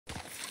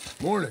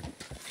Morning.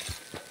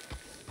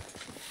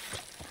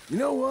 You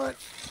know what?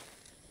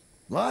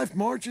 Life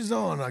marches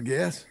on, I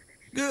guess.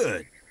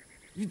 Good.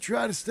 You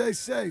try to stay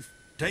safe.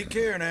 Take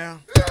care now.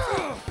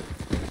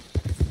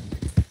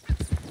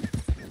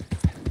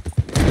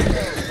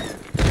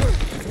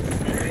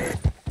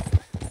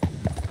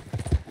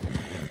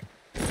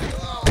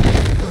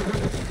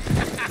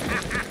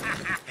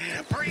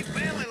 Free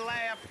belly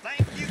laugh.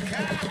 Thank you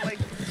kindly.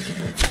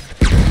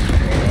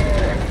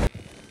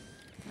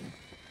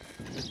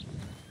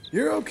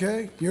 You're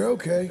okay. You're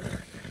okay.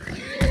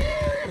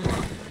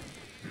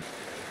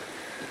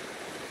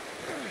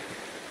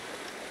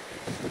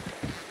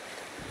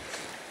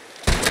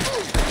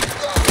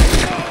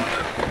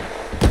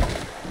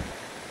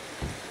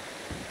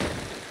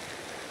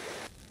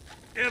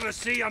 Ever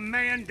see a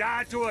man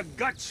die to a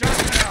gut shot?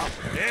 Now,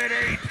 it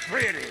ain't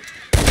pretty.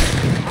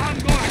 I'm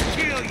gonna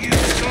kill you,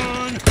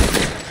 son.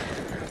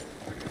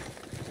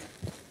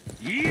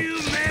 You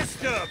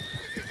messed up.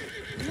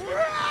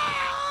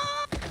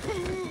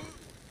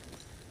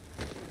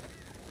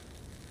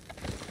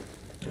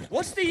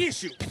 What's the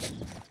issue?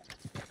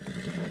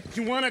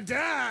 You wanna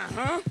die,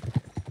 huh?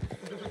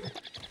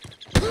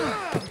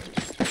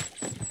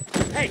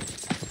 Hey!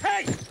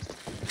 Hey!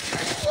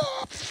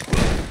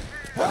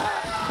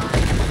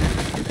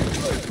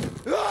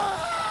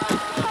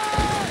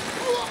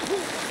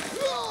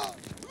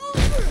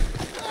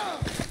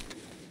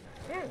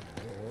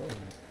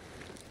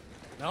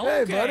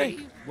 Hey,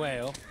 buddy.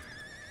 Well.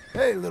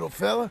 Hey, little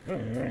fella.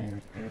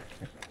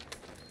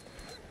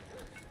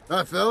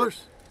 Hi,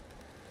 fellas.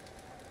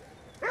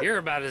 You're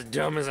about as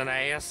dumb as an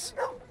ass.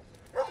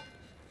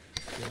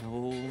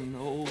 No,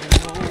 no, no.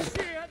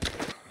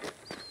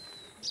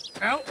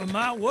 Out of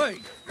my way.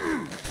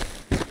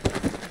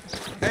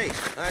 Hey,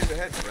 nice to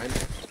head, friend.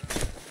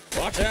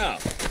 Watch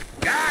out.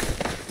 God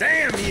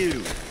damn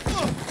you!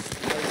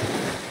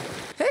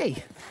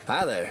 Hey,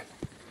 Hi there.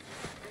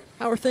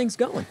 how are things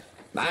going?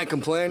 I ain't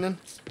complaining.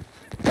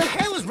 The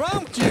hell is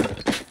wrong with you?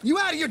 You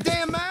out of your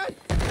damn mind?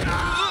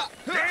 Damn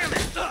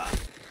it!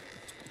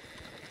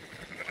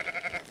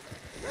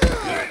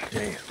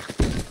 Damn.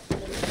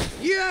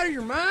 You out of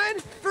your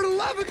mind? For the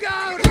love of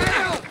God,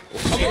 help!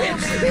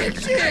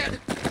 Shit!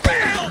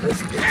 Help!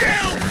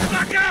 Help!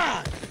 My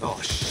God! Oh,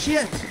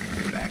 shit!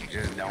 Back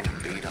just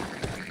don't beat him.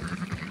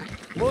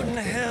 What in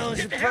the hell is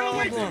your Get the hell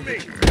away problem? from me!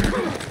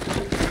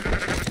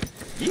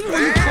 You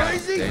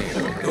crazy?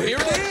 Here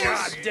it is!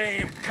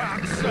 Goddamn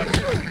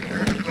cocksucker!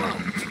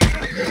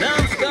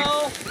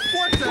 Numbskull!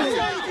 What the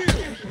hell?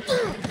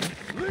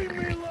 Leave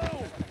me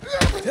alone!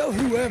 Tell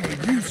whoever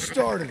you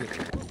started it.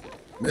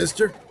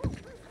 Mister,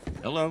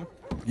 Hello.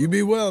 you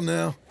be well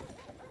now.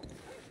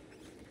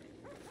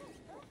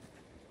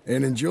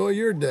 And enjoy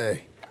your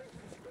day.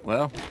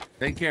 Well,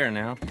 take care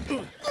now.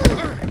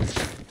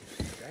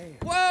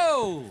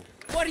 Whoa!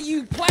 What are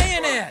you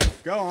playing at?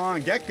 Go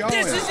on, get going.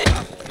 This is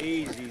it!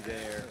 Easy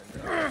there.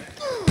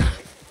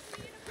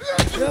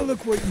 Now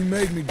look what you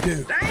made me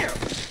do. Damn!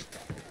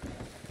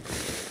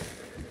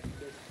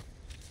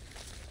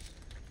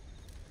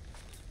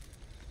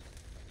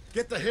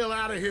 Get the hell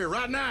out of here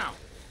right now.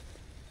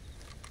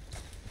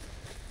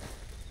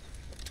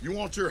 You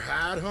want your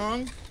hide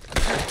hung?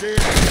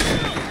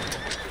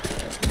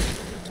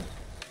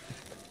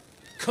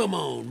 Come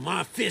on,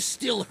 my fist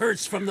still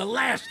hurts from the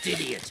last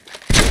idiot.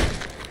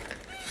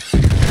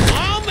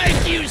 I'll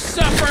make you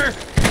suffer!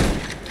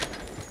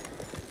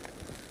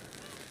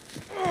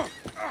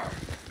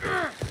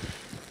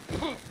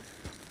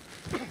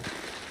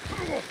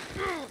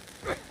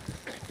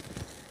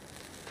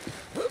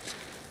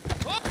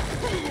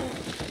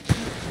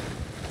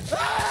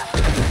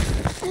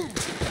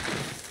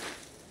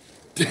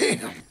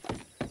 Damn.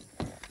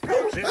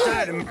 Sit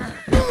tight him.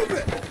 Move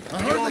it. I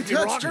You hardly want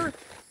your touched rocker? her.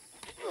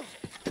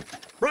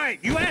 Right,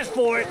 you asked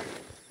for it.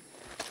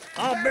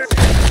 I'll bear.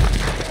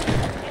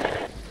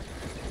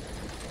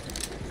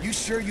 You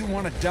sure you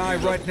want to die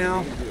right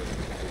now?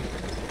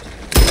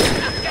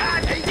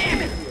 God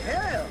damn it!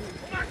 Hell!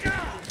 Oh my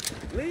God!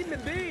 Leave me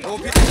be.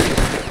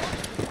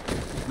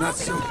 Not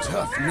so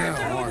tough now,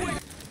 are you?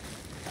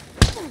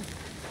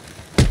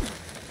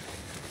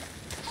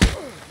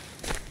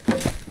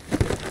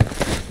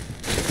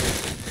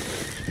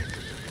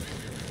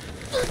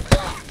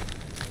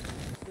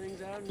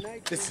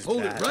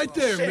 Hold it right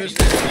there,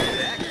 mister.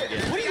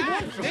 What do you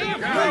want from me?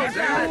 Please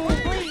help me!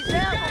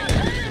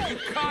 You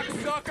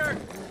cocksucker!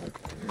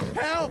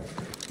 Help!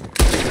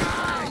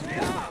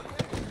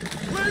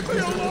 Leave me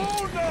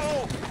alone,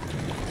 no!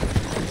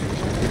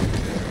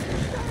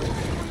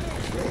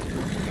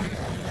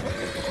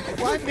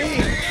 Why me?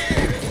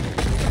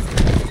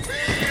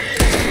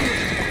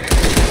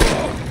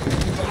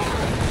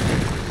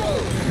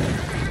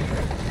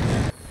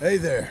 Hey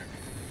there.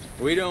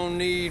 We don't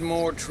need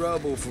more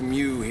trouble from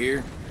you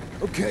here.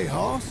 Okay,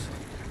 Hoss.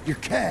 Your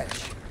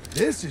cash.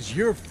 This is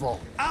your fault.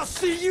 I'll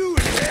see you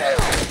in hell!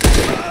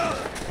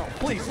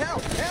 Please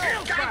help!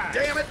 Help! God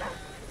damn it!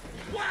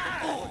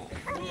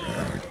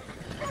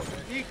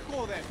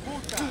 Hijo de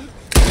puta.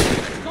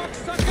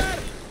 Cocksucker!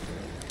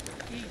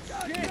 Eat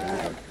shit!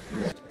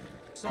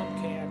 Some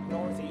camp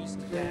northeast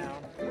of town.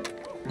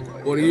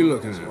 What are you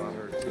looking at?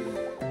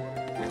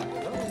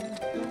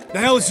 The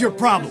hell is your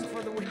problem?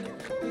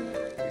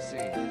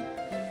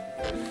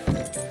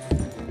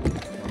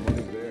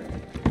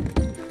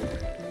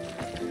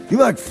 You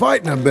like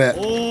fighting, I bet.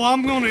 Oh,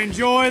 I'm gonna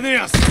enjoy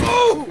this.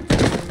 Oh!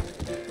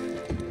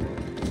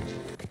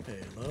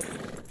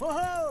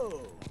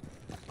 Whoa!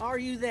 Are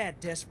you that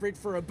desperate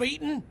for a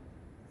beating?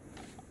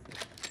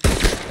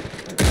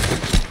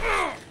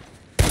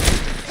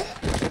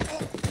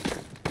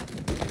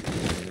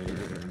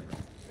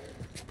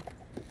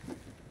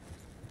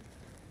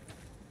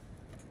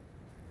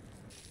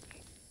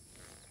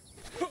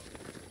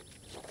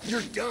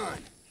 You're done.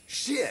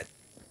 Shit.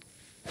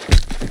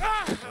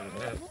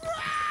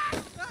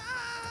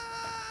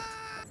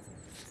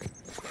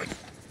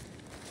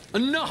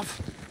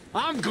 Enough!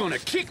 I'm gonna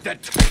kick the...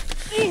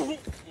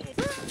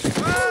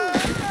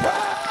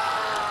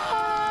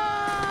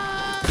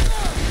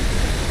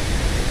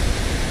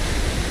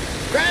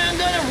 I'm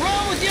gonna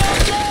roll with your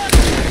blood!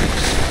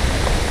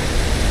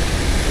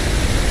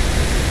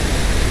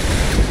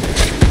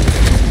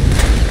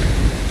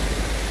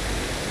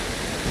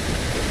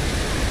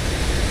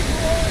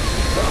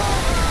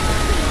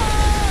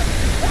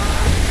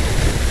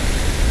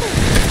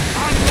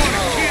 I'm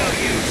gonna kill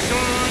you,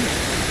 son!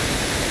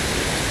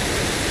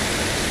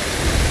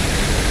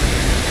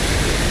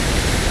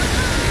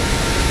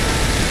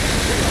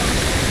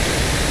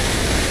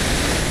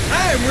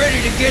 I'm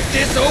ready to get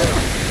this over.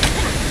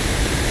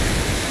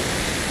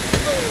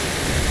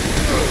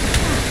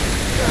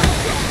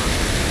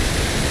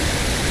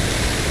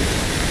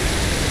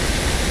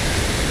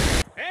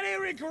 Any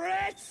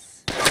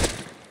regrets?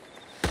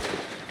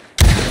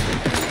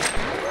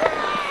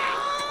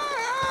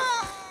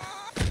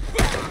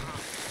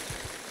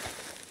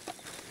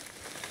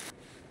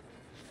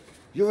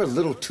 You're a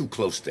little too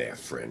close there,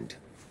 friend.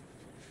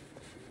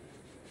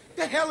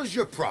 The hell is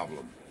your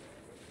problem?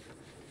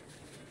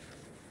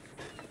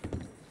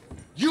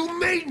 You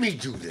made me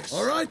do this!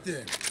 All right,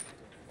 then.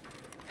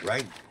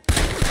 Right?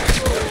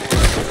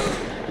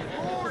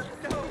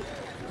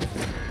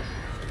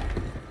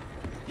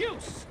 You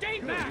stay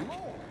back!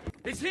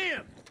 It's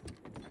him!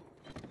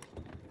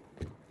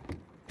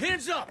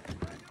 Hands up!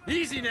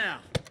 Easy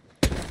now!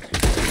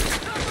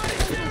 Somebody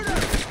shoot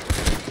him!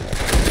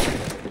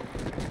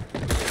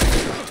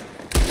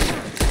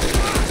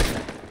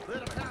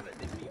 Let him have it!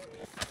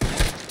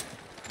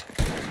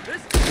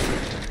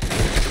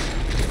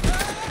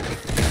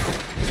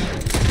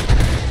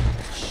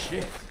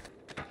 Shit!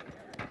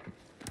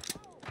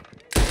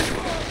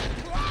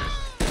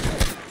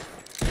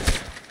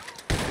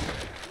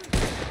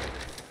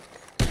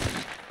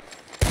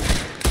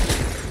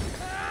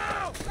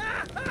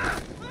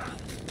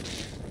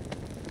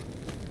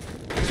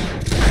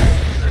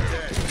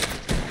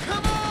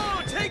 Come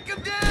on, take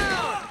him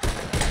down.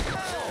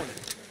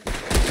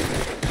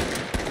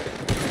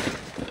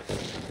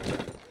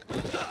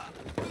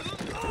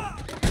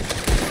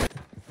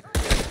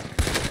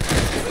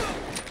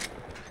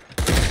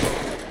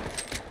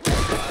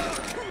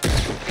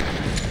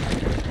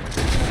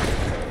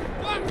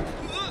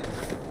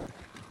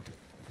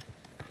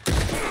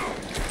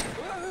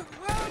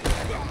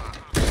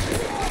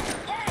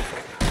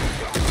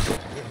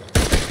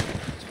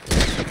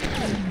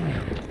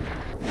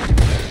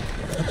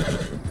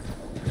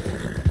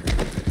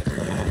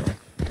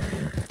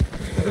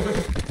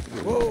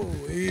 Whoa,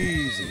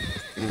 easy.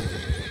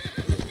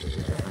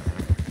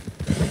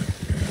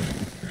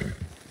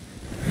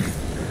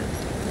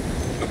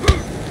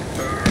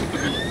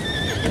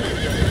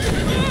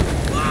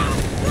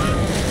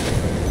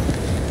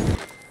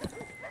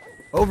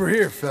 Over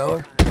here,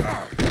 fella.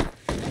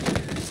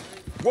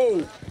 Whoa,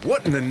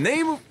 what in the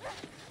name of...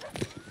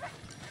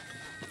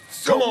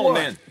 So Come on, what?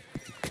 man.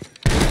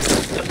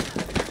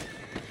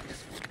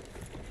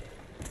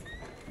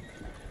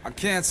 I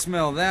can't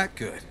smell that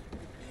good.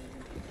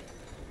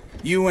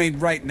 You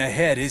ain't right in the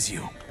head, is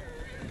you?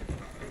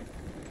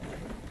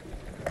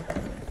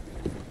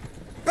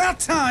 About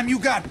time you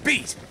got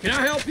beat! Can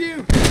I help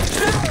you?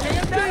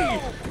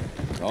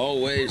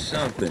 Always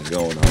something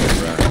going on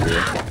around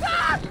here.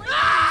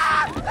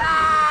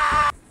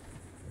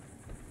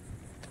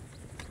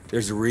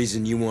 There's a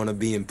reason you want to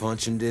be in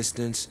punching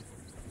distance?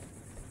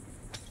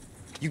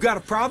 You got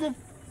a problem?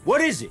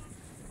 What is it?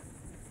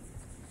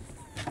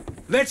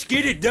 Let's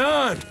get it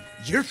done!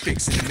 You're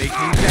fixing to make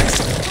me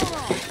vexed.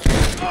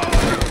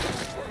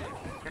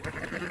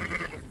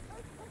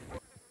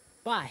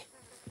 Bye.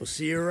 We'll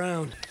see you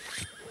around.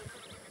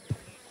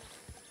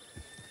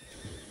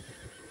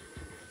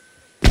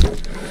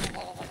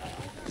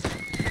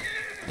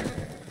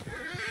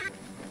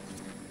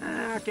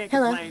 I can't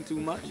Hello. complain too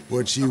much.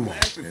 What you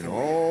want? In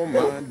all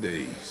my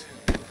days.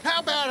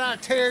 How about I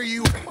tear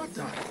you? What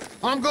the?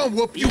 I'm gonna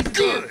whoop you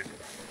good!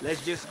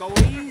 Let's just go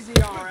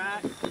easy, all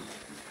right?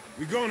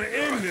 We're gonna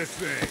end this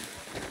thing.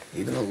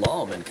 Even a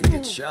lawman can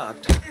get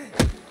shocked.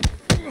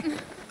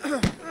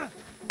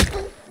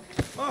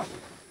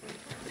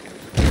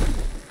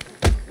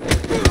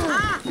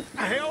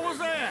 The hell was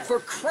that? For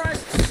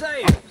Christ's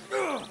sake!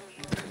 For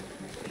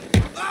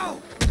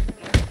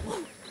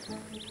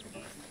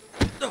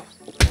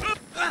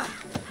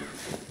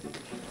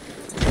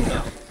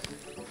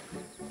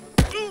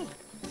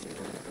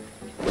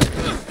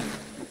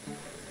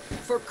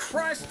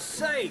Christ's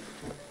sake!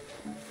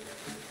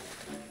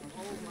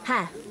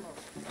 Hi.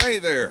 Hey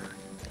there.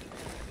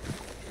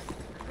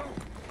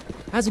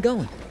 How's it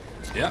going?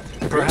 Yep.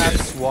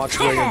 Perhaps watch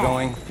where you're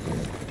going.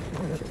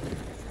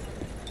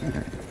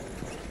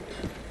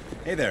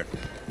 Hey there.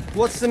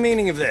 What's the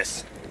meaning of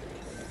this?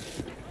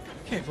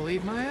 Can't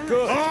believe my eyes.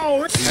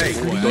 Oh, hey,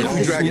 don't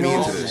you drag me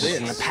into this.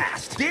 In the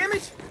past. Damn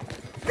it!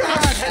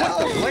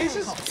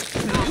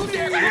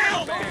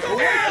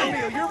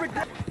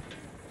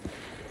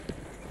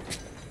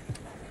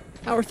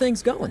 How are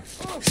things going?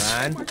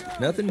 Fine.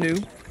 Nothing new.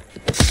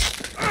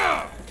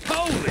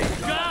 Holy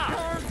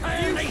God!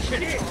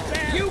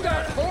 You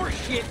got horse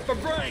shit for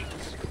brains!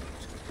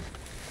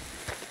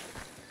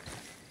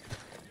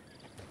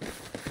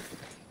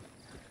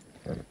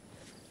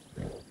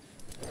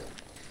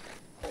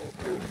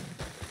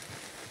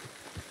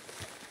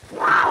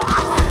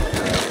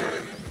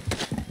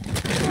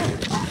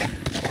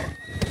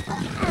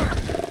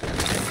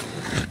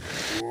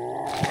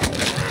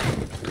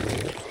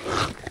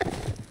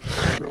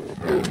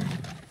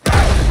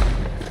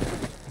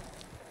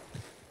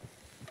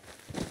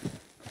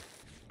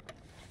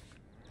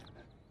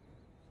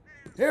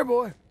 Here,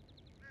 boy.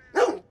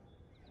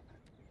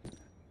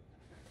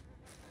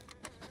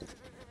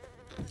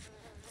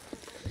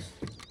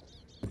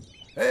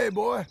 Hey,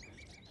 boy.